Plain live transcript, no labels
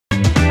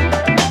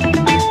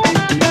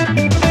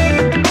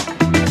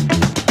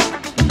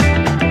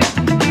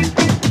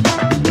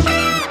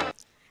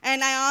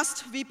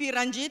asked VP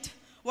Ranjit,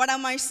 what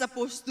am I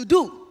supposed to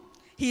do?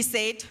 He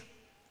said,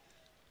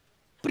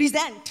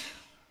 present.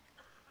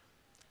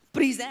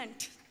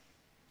 Present.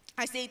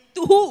 I said,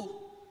 to who?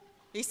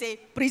 He said,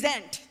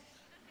 present.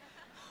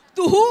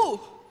 To who?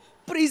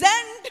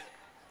 Present.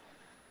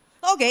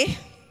 Okay,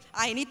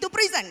 I need to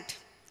present.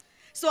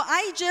 So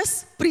I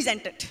just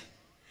presented.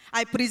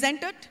 I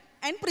presented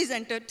and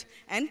presented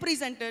and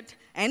presented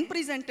and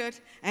presented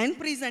and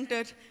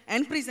presented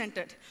and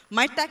presented.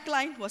 My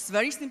tagline was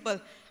very simple.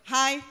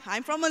 Hi,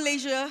 I'm from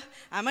Malaysia.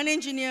 I'm an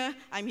engineer.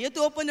 I'm here to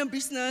open a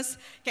business.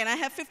 Can I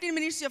have 15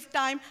 minutes of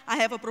time? I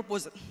have a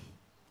proposal.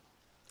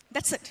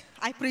 That's it.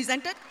 I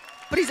presented,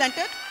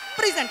 presented,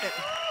 presented.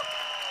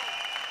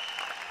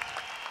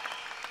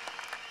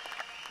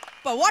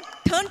 But what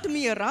turned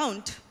me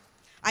around,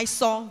 I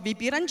saw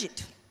VP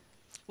Ranjit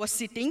was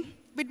sitting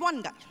with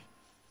one guy.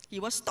 He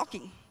was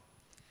talking.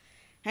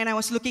 And I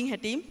was looking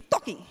at him,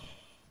 talking.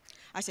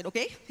 I said,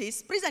 okay,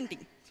 he's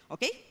presenting.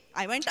 Okay,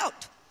 I went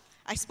out.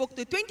 I spoke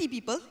to 20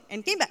 people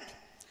and came back.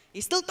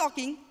 He's still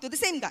talking to the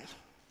same guy.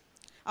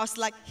 I was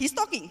like, he's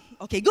talking.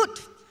 Okay, good.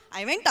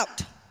 I went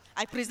out.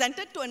 I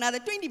presented to another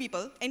 20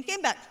 people and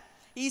came back.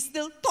 He's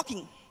still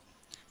talking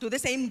to the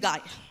same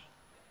guy.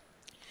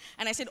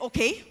 And I said,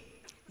 okay.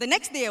 The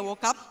next day I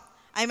woke up,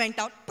 I went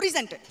out,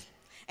 presented.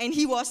 And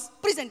he was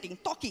presenting,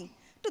 talking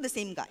to the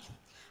same guy.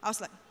 I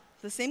was like,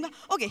 the same guy?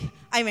 Okay,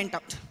 I went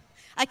out.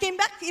 I came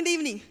back in the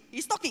evening,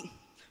 he's talking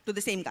to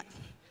the same guy.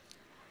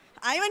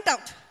 I went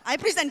out, I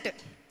presented.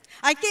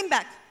 I came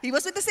back, he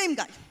was with the same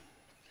guy.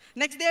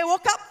 Next day I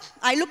woke up,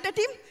 I looked at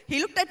him,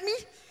 he looked at me,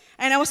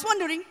 and I was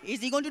wondering, is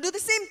he going to do the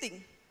same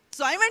thing?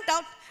 So I went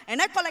out,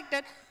 and I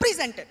collected,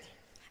 presented.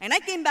 And I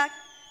came back,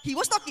 he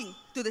was talking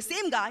to the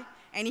same guy,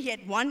 and he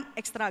had one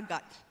extra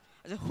guy.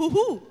 I said,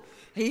 hoo-hoo,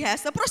 he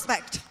has a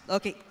prospect.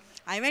 Okay,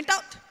 I went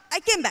out,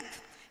 I came back.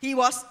 He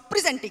was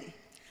presenting.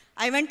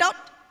 I went out,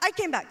 I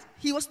came back.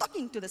 He was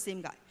talking to the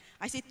same guy.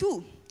 I said,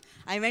 two.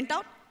 I went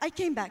out, I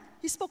came back.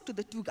 He spoke to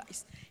the two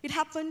guys. It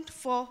happened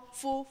for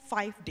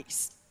 4-5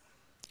 days.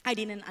 I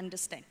didn't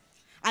understand.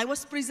 I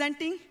was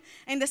presenting,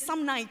 and there's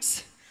some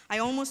nights I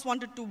almost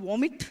wanted to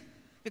vomit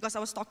because I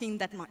was talking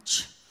that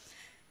much.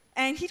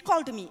 And he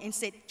called me and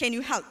said, can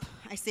you help?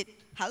 I said,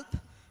 help?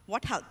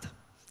 What help?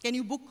 Can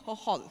you book a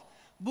hall?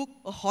 Book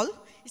a hall?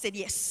 He said,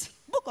 yes,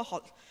 book a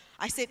hall.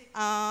 I said,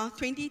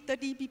 20,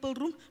 30 people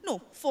room? No,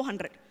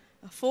 400.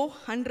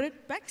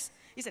 400 packs?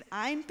 He said,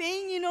 I'm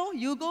paying,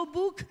 you go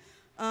book.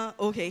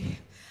 Okay.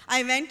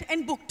 I went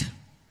and booked.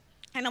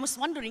 And I was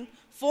wondering,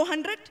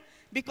 400?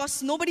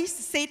 Because nobody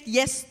said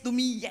yes to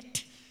me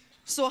yet.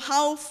 So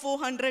how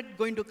 400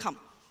 going to come?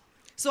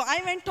 So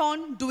I went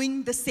on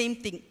doing the same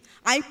thing.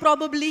 I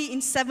probably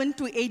in 7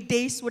 to 8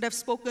 days would have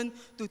spoken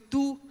to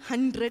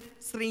 200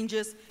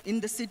 strangers in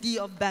the city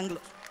of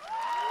Bangalore.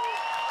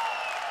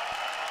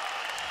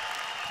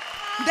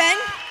 Then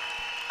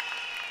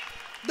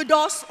the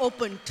doors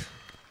opened.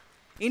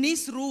 In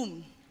his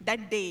room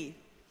that day,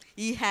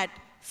 he had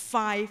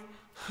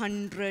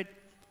 500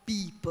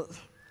 people.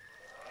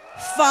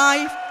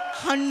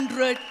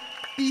 500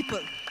 people.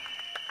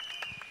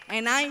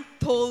 And I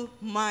told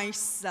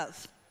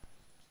myself,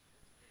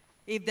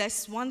 if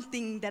there's one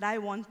thing that I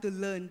want to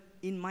learn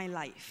in my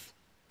life,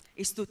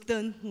 is to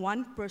turn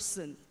one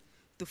person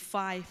to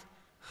 500.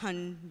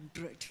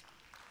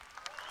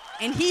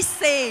 And he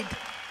said,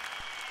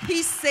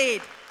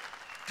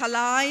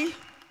 Kalai,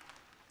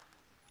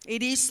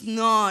 it is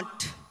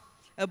not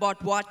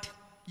about what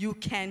you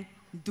can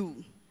do.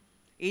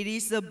 It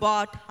is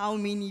about how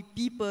many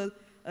people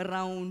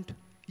around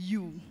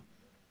you.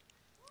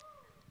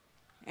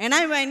 And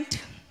I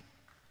went,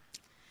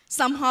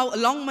 somehow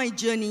along my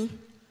journey,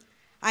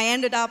 I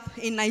ended up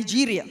in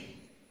Nigeria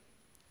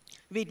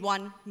with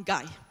one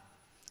guy,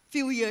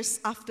 few years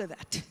after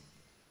that.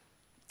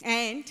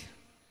 And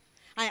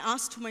I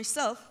asked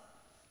myself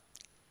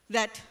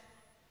that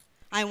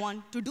I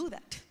want to do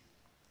that.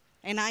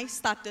 And I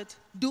started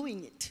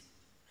doing it.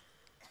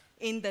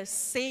 In the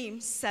same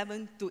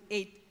 7 to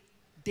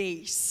 8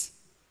 days,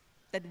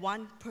 that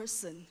one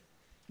person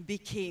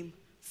became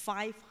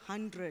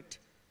 500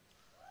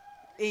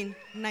 in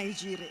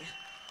Nigeria.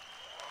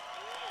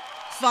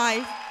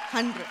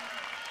 500.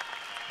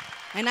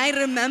 And I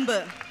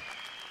remember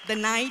the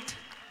night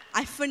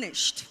I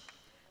finished.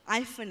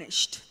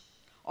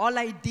 All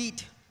I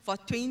did for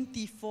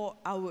 24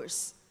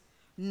 hours,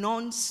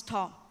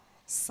 non-stop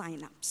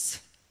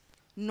sign-ups.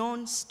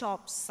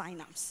 Non-stop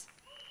sign-ups.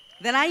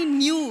 Then I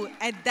knew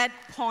at that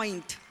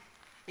point,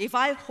 if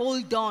I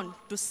hold on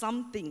to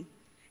something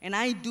and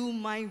I do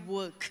my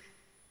work,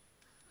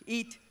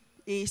 it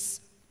is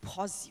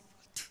possible.